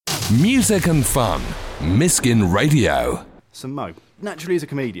Music and fun. Miskin Radio. So Mo, naturally as a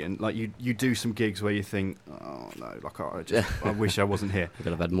comedian, like you do some gigs where you think, oh no, like I wish I wasn't here. I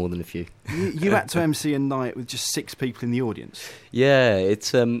could have had more than a few. You had to MC a night with just 6 people in the audience. Yeah,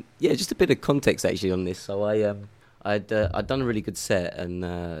 it's just a bit of context actually on this. So I'd done a really good set, and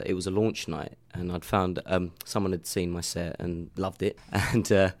it was a launch night, and I'd found someone had seen my set and loved it,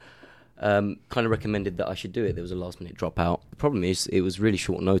 and kind of recommended that I should do it. There was a last minute dropout. The problem is it was really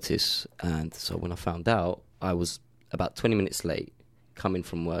short notice, and so when I found out, I was about 20 minutes late, coming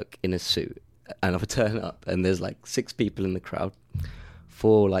from work in a suit, and I would turn up, and there's like 6 people in the crowd,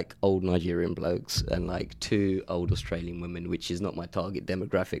 4 like old Nigerian blokes, and like 2 old Australian women, which is not my target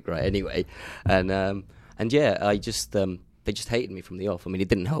demographic, right? Anyway, and yeah, I just they just hated me from the off. I mean, it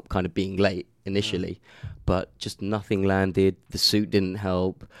didn't help kind of being late initially, but just nothing landed. The suit didn't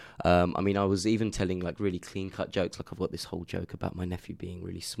help. I mean, I was even telling like really clean-cut jokes. Like I've got this whole joke about my nephew being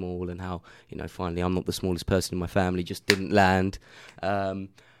really small and how, you know, finally I'm not the smallest person in my family, just didn't land.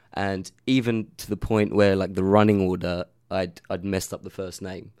 And even to the point where like the running order, I'd messed up the first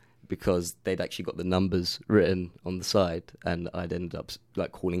name because they'd actually got the numbers written on the side, and I'd ended up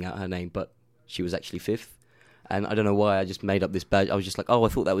like calling out her name, but she was actually 5th. And I don't know why I just made up this badge. I was just like, oh, I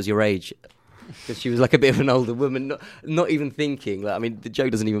thought that was your age. Because she was like a bit of an older woman, not even thinking. Like, I mean, the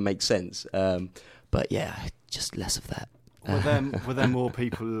joke doesn't even make sense. But yeah, just less of that. Were there more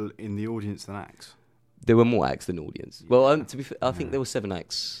people in the audience than acts? There were more acts than audience. Well, to be fair, I think there were 7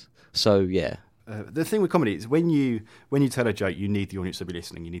 acts. So, yeah. The thing with comedy is when you tell a joke, you need the audience to be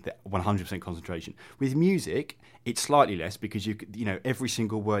listening. You need that 100% concentration. With music, it's slightly less because you know every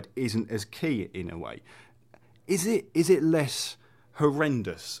single word isn't as key in a way. Is it less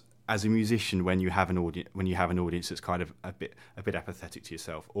horrendous as a musician when you have an audience that's kind of a bit apathetic to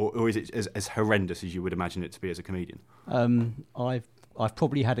yourself, or is it as horrendous as you would imagine it to be as a comedian? I've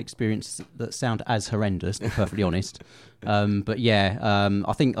probably had experiences that sound as horrendous, to be perfectly honest. But yeah,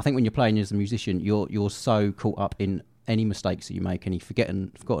 I think when you're playing as a musician, you're so caught up in any mistakes that you make, any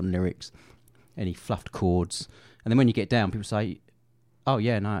forgotten lyrics, any fluffed chords, and then when you get down, people say, "Oh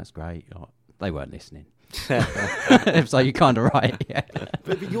yeah, no, that's great." Oh, they weren't listening. So you're kind of right, yeah.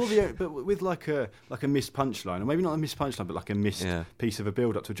 But you're but with like a missed punchline, or maybe not a missed punchline, but like a missed piece of a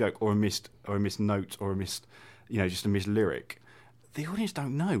build up to a joke, or a missed note, or a missed, just a missed lyric. The audience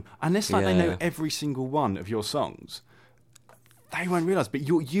don't know unless they know every single one of your songs. They won't realise, but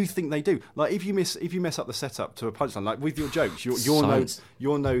you think they do. Like if you mess up the setup to a punchline, like with your jokes, you'll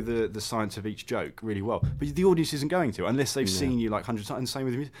know the science of each joke really well. But the audience isn't going to unless they've seen you like hundreds of times. And same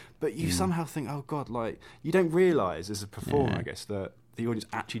with music. But you somehow think, oh God, like you don't realise as a performer, I guess, that the audience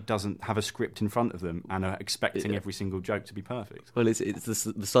actually doesn't have a script in front of them and are expecting every single joke to be perfect. Well, it's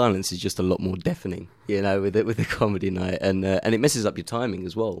the silence is just a lot more deafening, with the comedy night, and it messes up your timing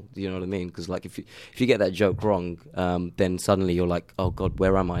as well. Do you know what I mean? Because like if you get that joke wrong, then suddenly you're like, oh God,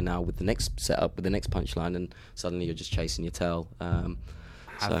 where am I now with the next setup, with the next punchline, and suddenly you're just chasing your tail.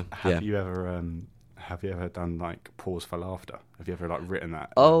 Have you ever done like pause for laughter? Have you ever like written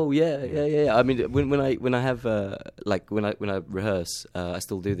that? Oh yeah. I mean, when I have when I rehearse, I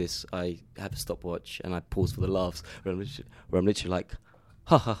still do this. I have a stopwatch and I pause for the laughs, where I'm literally like,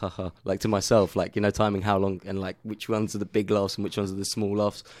 ha ha ha ha, like to myself, like timing how long and like which ones are the big laughs and which ones are the small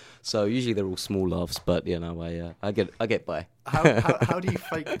laughs. So usually they're all small laughs, but I get by. How do you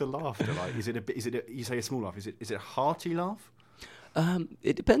fake the laughter? Like, is it you say a small laugh? Is it a hearty laugh?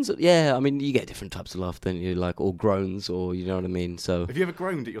 It depends. Yeah, I mean, you get different types of laughter, don't you? Like, or groans, or you know what I mean. So, have you ever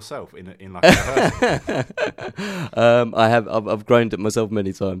groaned at yourself in like a rehearsal? I have. I've groaned at myself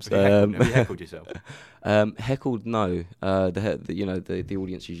many times. Have you heckled yourself? Heckled, no. The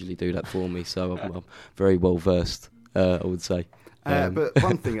audience usually do that for me, so I'm very well versed. I would say. But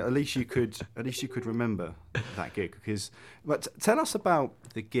one thing, at least you could remember that gig. But tell us about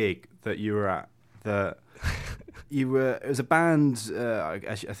the gig that you were at. It was a band,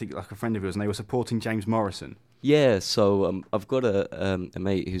 I think like a friend of yours, and they were supporting James Morrison. Yeah, so I've got a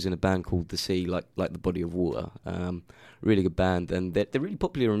mate who's in a band called The Sea, like the Body of Water. Really good band, and they're really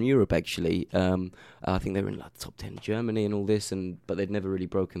popular in Europe actually. I think they were in like the top 10 in Germany and all this, but they'd never really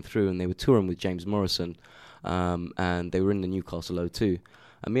broken through, and they were touring with James Morrison, and they were in the Newcastle O2.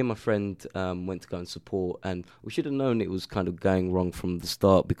 And me and my friend went to go and support, and we should have known it was kind of going wrong from the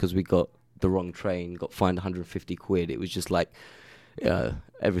start because we got the wrong train, got fined 150 quid. It was just like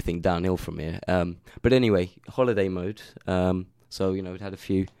everything downhill from here. But anyway, holiday mode. So, we'd had a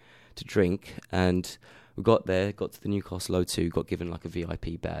few to drink, and we got there, got to the Newcastle O2, got given like a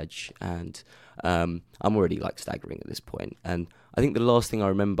VIP badge, and I'm already like staggering at this point. And I think the last thing I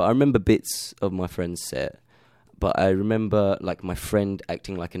remember bits of my friend's set, But I remember like my friend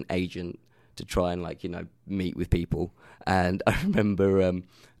acting like an agent to try and like, you know, meet with people. And I remember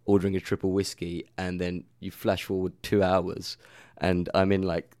ordering a triple whiskey, and then you flash forward 2 hours and I'm in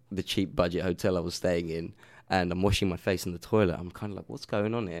like the cheap budget hotel I was staying in, and I'm washing my face in the toilet. I'm kind of like, what's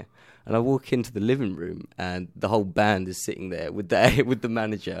going on here? And I walk into the living room and the whole band is sitting there with the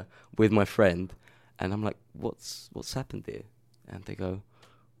manager, with my friend. And I'm like, what's happened here? And they go,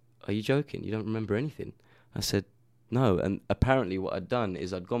 are you joking? You don't remember anything? I said, no. And apparently what I'd done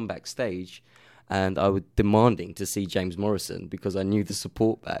is I'd gone backstage and I was demanding to see James Morrison because I knew the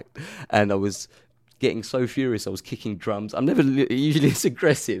support act. And I was getting so furious, I was kicking drums. I'm never usually this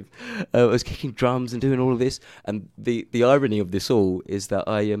aggressive. I was kicking drums and doing all of this. And the irony of this all is that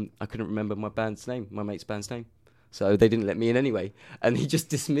I couldn't remember my mate's band's name. So they didn't let me in anyway. And he just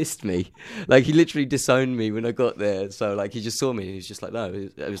dismissed me. Like, he literally disowned me when I got there. So, like, he just saw me and he was just like, no.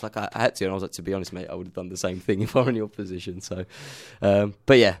 It was like, I had to. And I was like, to be honest, mate, I would have done the same thing if I were in your position. So,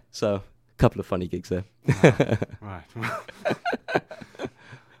 but yeah, so a couple of funny gigs there. Right.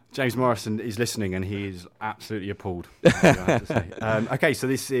 James Morrison is listening and he is absolutely appalled. I have to say. Okay, so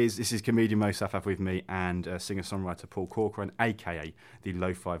this is comedian Mo Saffaf with me and singer-songwriter Paul Corcoran, a.k.a. the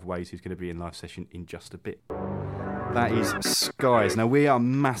Low Five Ways, who's going to be in live session in just a bit. That is Skies. Now, we are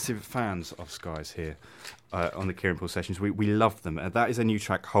massive fans of Skies here on the Kieran Paul Sessions. We love them. That is a new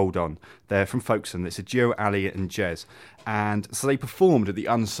track, Hold On. They're from Folkestone. It's a duo, Ali and Jez. And so they performed at the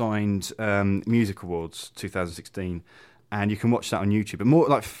Unsigned Music Awards 2016. And you can watch that on YouTube. But more,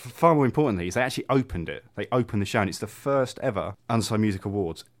 like, far more importantly, is they actually opened it. They opened the show, and it's the first ever Unsigned Music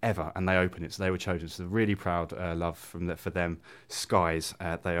Awards ever, and they opened it, so they were chosen. So really proud love for them. Skies,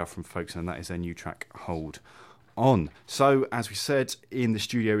 they are from Folkestone, and that is their new track, Hold On. So, as we said, in the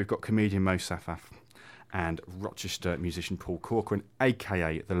studio, we've got comedian Mo Saffaf and Rochester musician Paul Corcoran,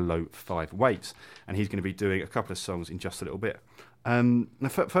 a.k.a. the Low Five Ways. And he's going to be doing a couple of songs in just a little bit. Now,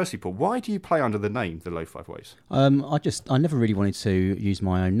 firstly, Paul, why do you play under the name The Low Five Ways? I never really wanted to use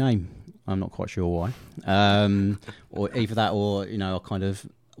my own name. I'm not quite sure why. Or either that, or I kind of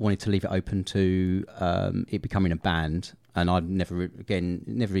wanted to leave it open to it becoming a band, and it never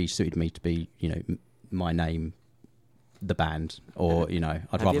really suited me to be my name, the band, or I'd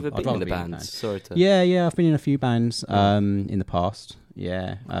Have rather. You ever been I'd in a be band? band. Sorry to. Yeah, I've been in a few bands in the past.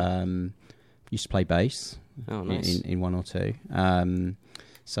 Yeah, used to play bass. Oh, nice. In one or two.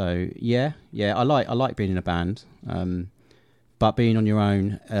 So yeah, I like being in a band, but being on your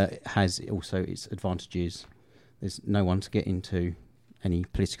own has also its advantages. There's no one to get into any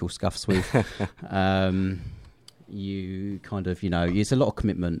political scuffs with. You kind of, it's a lot of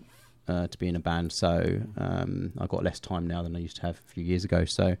commitment to be in a band. So I've got less time now than I used to have a few years ago.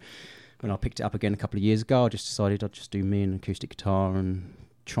 So when I picked it up again a couple of years ago, I just decided I'd just do me and acoustic guitar and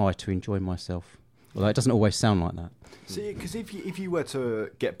try to enjoy myself. Although it doesn't always sound like that. See, because if you were to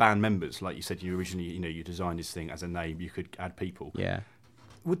get band members, like you said, you originally, you designed this thing as a name, you could add people. Yeah.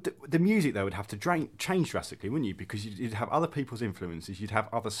 Would the music, though, would have to change drastically, wouldn't you? Because you'd have other people's influences, you'd have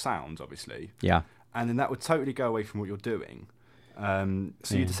other sounds, obviously. Yeah. And then that would totally go away from what you're doing.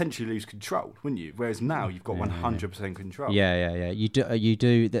 So you'd essentially lose control, wouldn't you? Whereas now you've got 100% control. Yeah. You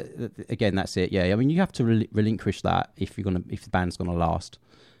do. Again, that's it. Yeah. I mean, you have to relinquish that if the band's gonna last.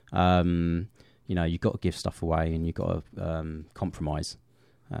 You've got to give stuff away and you've got to compromise.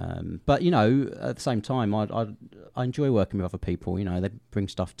 But at the same time, I enjoy working with other people. They bring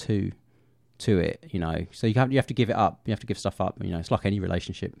stuff to it. So you have to give it up. You have to give stuff up. It's like any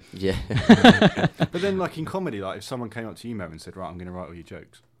relationship. Yeah. But then, like in comedy, like if someone came up to you, Mo, and said, "Right, I'm going to write all your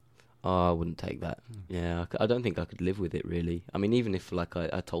jokes," I wouldn't take that. Yeah, I don't think I could live with it, really. I mean, even if like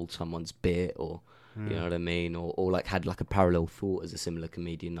I told someone's bit, or you know what I mean, or like had like a parallel thought as a similar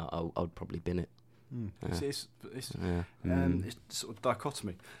comedian, I would probably bin it. It's sort of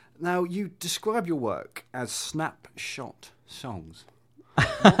dichotomy. Now, you describe your work as snapshot songs.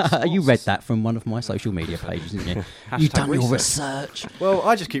 You read that from one of my social media pages, didn't you? You've done your research. Well,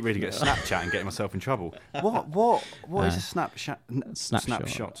 I just keep reading it Snapchat and getting myself in trouble. What is a snapshot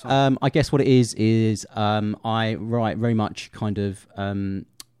song? I guess what it is I write very much kind of...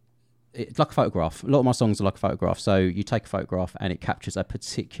 it's like a photograph. A lot of my songs are like a photograph. So you take a photograph and it captures a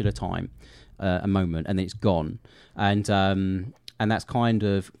particular time, a moment, and then it's gone. And that's kind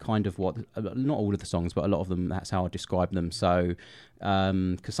of what, not all of the songs, but a lot of them, that's how I describe them. So,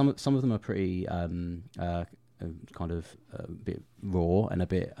 because some of them are pretty kind of a bit raw and a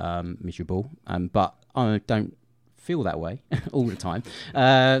bit miserable, but I don't feel that way all the time.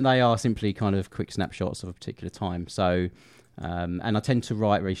 They are simply kind of quick snapshots of a particular time. So, and I tend to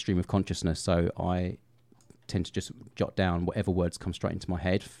write very stream of consciousness. So I tend to just jot down whatever words come straight into my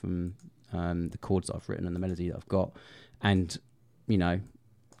head from the chords that I've written and the melody that I've got, and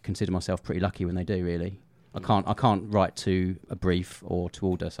consider myself pretty lucky when they do. Really, I can't write to a brief or to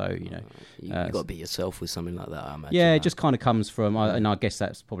order. So you got to be yourself with something like that. I imagine. Yeah, it just kind of comes from, and I guess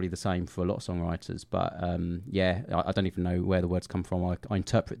that's probably the same for a lot of songwriters. But I don't even know where the words come from. I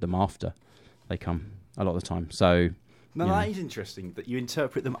interpret them after they come a lot of the time. So. No, that is interesting that you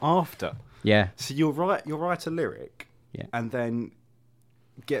interpret them after. Yeah. So you'll write a lyric, and then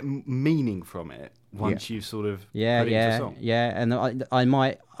get meaning from it once you sort of put it into a song. Yeah. And I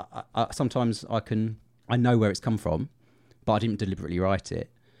might sometimes I know where it's come from, but I didn't deliberately write it.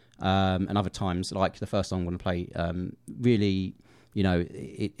 And other times, like the first song I'm going to play, really,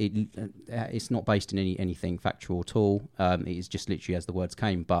 it's not based in anything factual at all. It's just literally as the words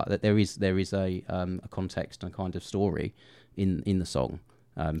came, but there is a context and a kind of story in the song.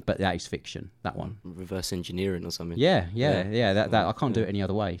 But that is fiction. That one, reverse engineering or something. Yeah. That I can't do it any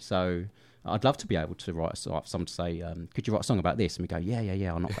other way. So I'd love to be able to write someone to say, "Could you write a song about this?" And we go,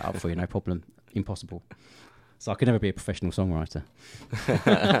 "Yeah, I'll knock that up for you, no problem." Impossible. So I could never be a professional songwriter.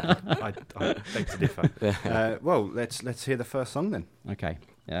 I beg to differ. Well, let's hear the first song then. Okay.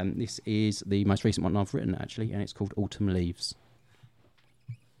 This is the most recent one I've written, actually, and it's called Autumn Leaves.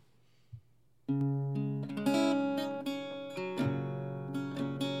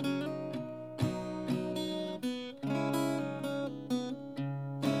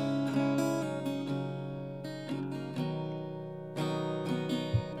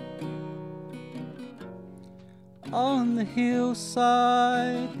 On the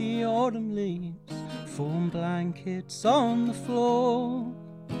hillside, the autumn leaves form blankets on the floor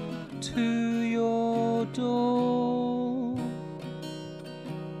to your door.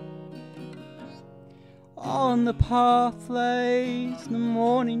 On the path lays the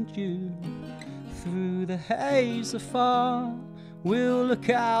morning dew, through the haze afar we'll look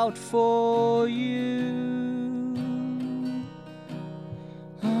out for you.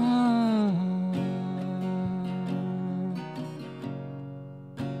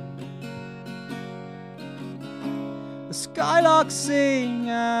 The skylarks sing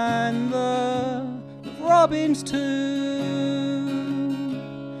and the robins too.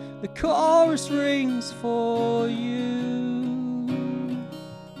 The chorus rings for you.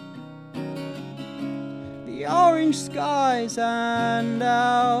 The orange skies and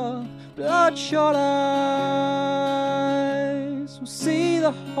our bloodshot eyes will see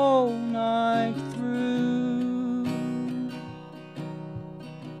the whole night through.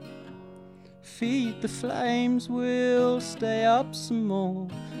 Feed the flames, we'll stay up some more,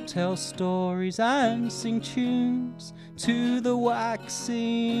 tell stories and sing tunes to the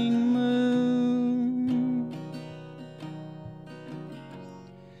waxing moon.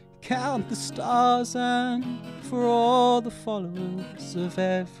 Count the stars and for all the followers of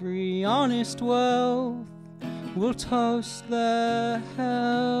every honest wealth, we'll toast their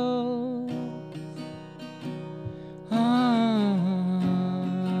health.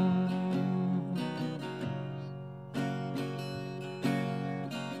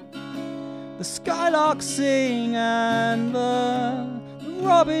 The skylarks sing and the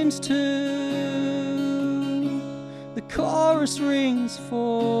robins too. The chorus rings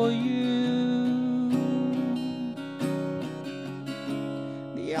for you.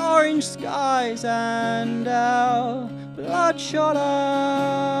 The orange skies and our bloodshot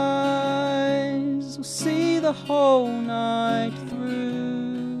eyes will see the whole night through.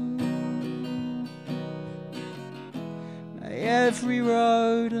 May every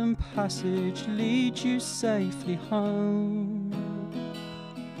road and passage lead you safely home.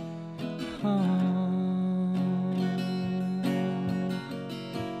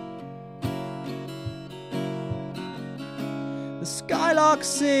 The skylarks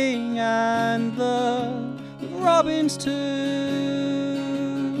sing and the robins too.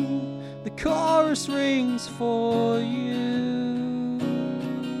 The chorus rings for you.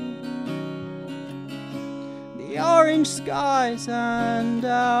 The orange skies and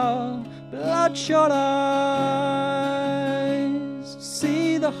our bloodshot eyes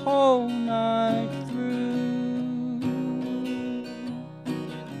see the whole night through.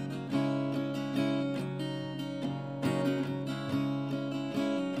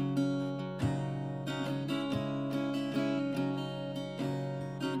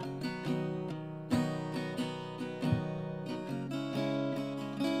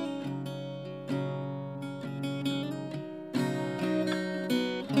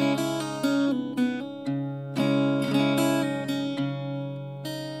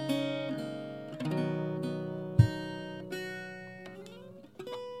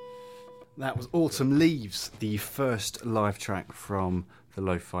 That was Autumn Leaves, the first live track from the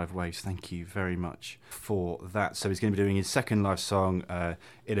Low Five Waves. Thank you very much for that. So he's going to be doing his second live song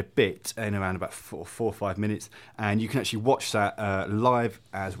in a bit, in around about 4 or 5 minutes, and you can actually watch that live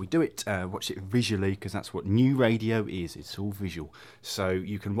as we do it. Watch it visually, because that's what new radio is. It's all visual. So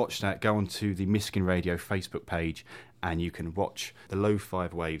you can watch that. Go onto the Miskin Radio Facebook page, and you can watch the Low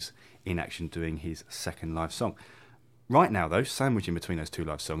Five Waves in action doing his second live song. Right now, though, sandwiched in between those two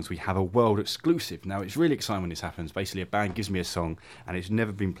live songs, we have a world exclusive. Now, it's really exciting when this happens. Basically, a band gives me a song, and it's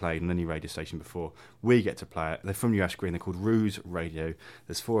never been played on any radio station before. We get to play it. They're from New Ash Green. They're called Ruse Radio.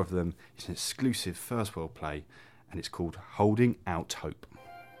 There's 4 of them. It's an exclusive first world play, and it's called Holding Out Hope.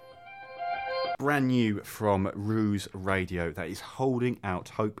 Brand new from Ruse Radio. That is Holding Out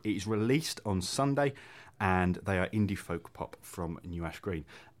Hope. It is released on Sunday, and they are indie folk pop from New Ash Green.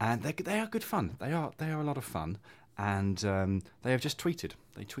 And they are good fun. They are a lot of fun. And they have just tweeted.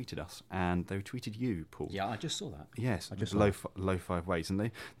 They tweeted us, and they tweeted you, Paul. Yeah, I just saw that. Yes, I just low five ways, and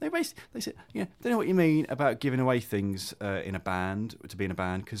they basically they said, they know what you mean about giving away things in a band to be in a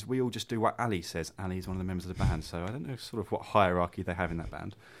band, because we all just do what Ali says. Ali is one of the members of the band, so I don't know sort of what hierarchy they have in that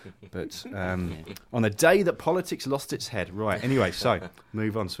band. But on the day that politics lost its head, right? Anyway, so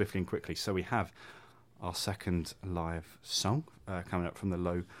move on swiftly and quickly. So we have our second live song coming up from the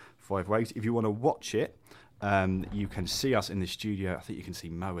Low Five Waves. If you want to watch it. You can see us in the studio. I think you can see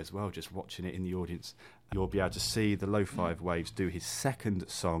Mo as well, just watching it in the audience. You'll be able to see the Low Five Waves do his second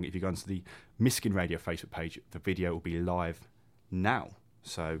song. If you go onto the Miskin Radio Facebook page, the video will be live now.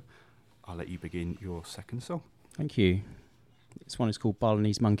 So I'll let you begin your second song. Thank you. This one is called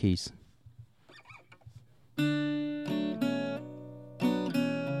Balinese Monkeys.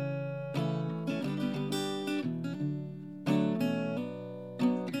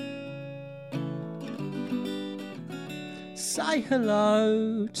 Say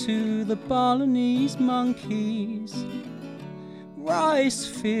hello to the Balinese monkeys, rice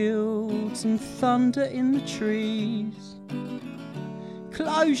fields and thunder in the trees.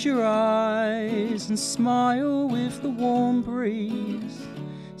 Close your eyes and smile with the warm breeze.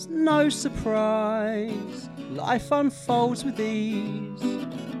 It's no surprise, life unfolds with ease.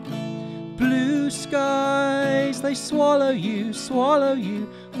 Blue skies, they swallow you,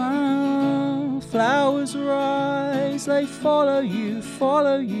 ah, flowers rise, they follow you,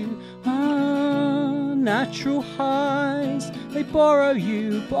 ah, natural highs, they borrow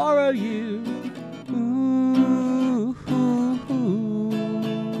you, ooh, ooh, ooh.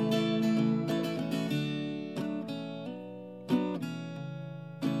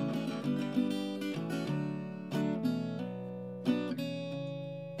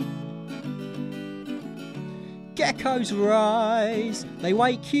 Geckos rise, they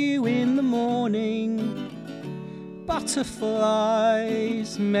wake you in the morning.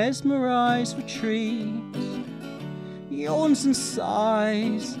 Butterflies mesmerise retreats. Yawns and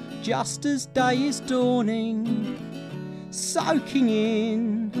sighs, just as day is dawning. Soaking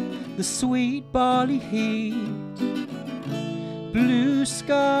in the sweet barley heat. Blue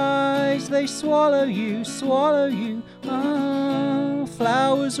skies, they swallow you, ah,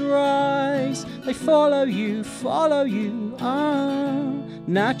 flowers rise, they follow you, ah,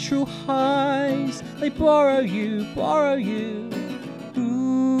 natural highs, they borrow you, ooh,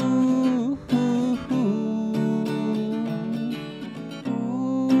 ooh, ooh, ooh,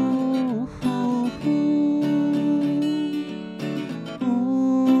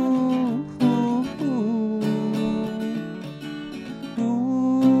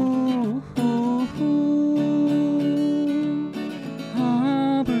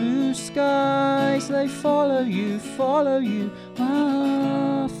 they follow you,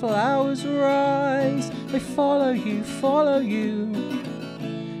 ah, flowers rise, they follow you,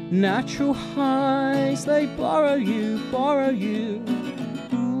 natural highs, they borrow you,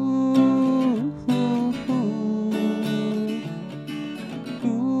 ooh, ooh, ooh,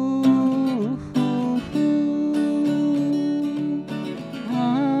 ooh, ooh,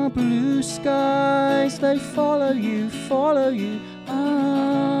 ah, blue skies, they follow you,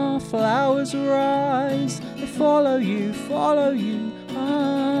 ah, flowers rise, they follow you,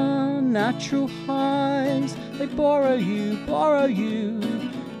 ah, natural highs, they borrow you,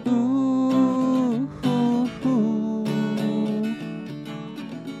 ooh, ooh, ooh, ooh,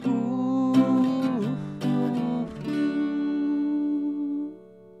 ooh.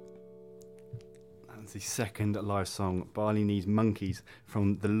 That's the second live song, Balinese Monkeys,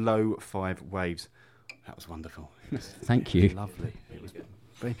 from the Low Five Waves. That was wonderful. Thank you. Lovely. It was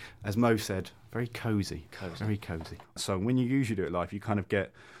very, as Mo said, very cosy. Very cosy. So when you usually do it live, you kind of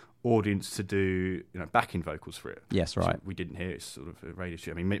get audience to do backing vocals for it. Yes, right. We didn't hear it. Sort of a radio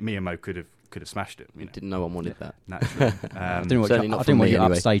show. I mean, me and Mo could have smashed it. No one wanted that. Naturally. I didn't want you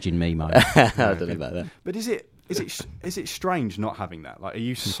upstaging me, Mo. I don't know about that. But is it strange not having that? Like, are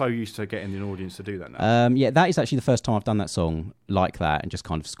you so used to getting an audience to do that now? Yeah, that is actually the first time I've done that song like that and just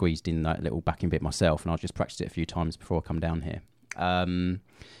kind of squeezed in that little backing bit myself, and I just practiced it a few times before I come down here.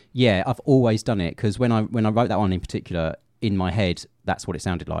 Yeah, I've always done it because when I wrote that one in particular, in my head, that's what it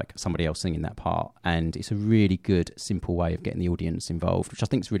sounded like, somebody else singing that part. And it's a really good, simple way of getting the audience involved, which I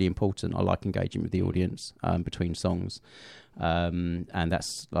think is really important. I like engaging with the audience between songs. And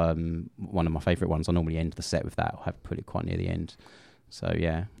that's one of my favourite ones. I normally end the set with that. I'll have put it quite near the end. So,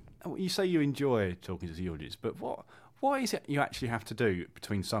 yeah. You say you enjoy talking to the audience, but what is it you actually have to do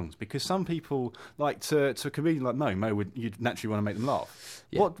between songs? Because some people, like to a comedian like Mo, you'd naturally want to make them laugh.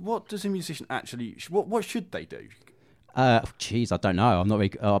 Yeah. What does a musician actually... What should they do? Geez, I don't know. I'm not really,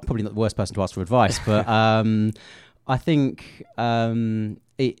 probably not the worst person to ask for advice, but I think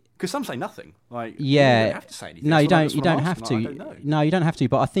because some say nothing. Like, yeah, you don't have to say anything. No, you don't. You don't have to. No, you don't have to.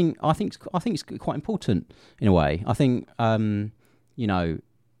 But I think it's quite important in a way. I think that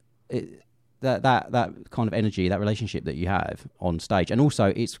kind of energy, that relationship that you have on stage, and also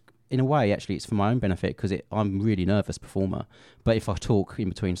it's in a way actually it's for my own benefit because I'm a really nervous performer. But if I talk in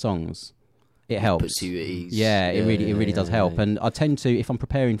between songs, it helps. Puts you at ease. Yeah, it really does help. And I tend to, if I'm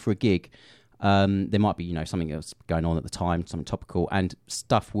preparing for a gig, there might be something else going on at the time, something topical, and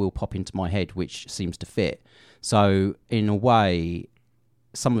stuff will pop into my head which seems to fit. So in a way,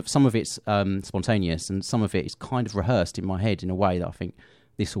 some of it's spontaneous, and some of it is kind of rehearsed in my head in a way that I think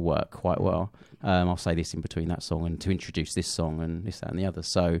this will work quite well. I'll say this in between that song and to introduce this song and this, that, and the other.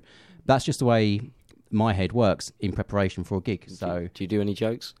 So that's just the way my head works in preparation for a gig. So do you do any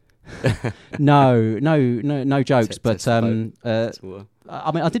jokes? No jokes. But I mean,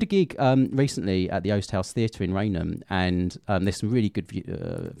 I did a gig recently at the Oast House Theatre in Raynham, and there's some really good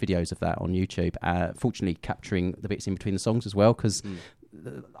videos of that on YouTube. Fortunately, capturing the bits in between the songs as well, because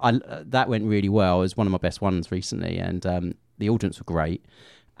that went really well. It was one of my best ones recently, and the audience were great,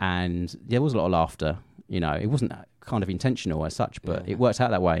 and there was a lot of laughter. It wasn't kind of intentional as such, but it worked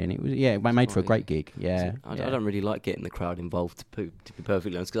out that way, and it made for a great gig. Yeah, I don't really like getting the crowd involved, to be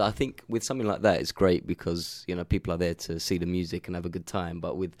perfectly honest, because I think with something like that, it's great because people are there to see the music and have a good time.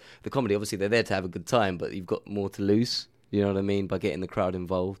 But with the comedy, obviously they're there to have a good time, but you've got more to lose. You know what I mean? By getting the crowd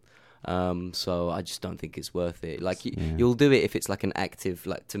involved. So I just don't think it's worth it. Like you'll do it if it's like an active,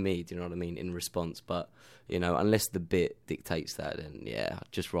 like to me, do you know what I mean, in response. But unless the bit dictates that, then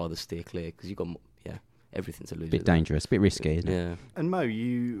I'd just rather steer clear because you've got everything to lose. Bit dangerous, bit risky, isn't it? Yeah. And Mo,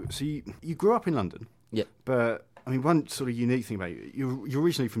 you grew up in London. Yep. But I mean, one sort of unique thing about you, you're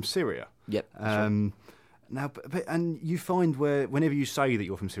originally from Syria. Yep. Right. Now, and you find whenever you say that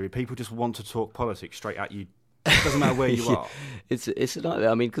you're from Syria, people just want to talk politics straight at you. It doesn't matter where you are. It's a nightmare.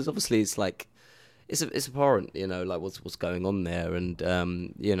 I mean, because obviously it's like it's abhorrent, like what's going on there, and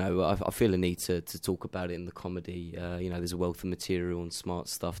I feel a need to talk about it in the comedy. There's a wealth of material and smart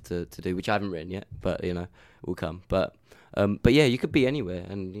stuff to do, which I haven't written yet, but will come. But yeah, you could be anywhere,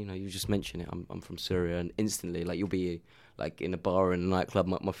 and you just mention it. I'm from Syria, and instantly, like you'll be like in a bar or in a nightclub.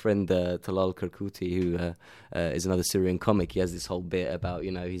 My friend Talal Karkuti, who is another Syrian comic, he has this whole bit about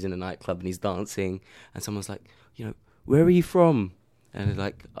he's in a nightclub and he's dancing, and someone's like, where are you from? And it's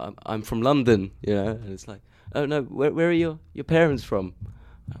like, I'm from London, and it's like, oh no, where are your parents from?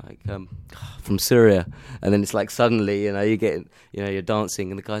 Like, from Syria. And then it's like suddenly, you get, you're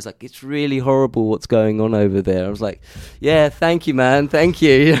dancing, and the guy's like, it's really horrible what's going on over there. I was like, yeah, thank you, man, thank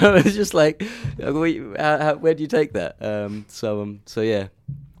you. It's just like, where do you take that? So yeah,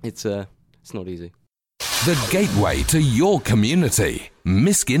 it's not easy. The gateway to your community,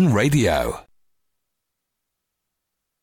 Miskin Radio.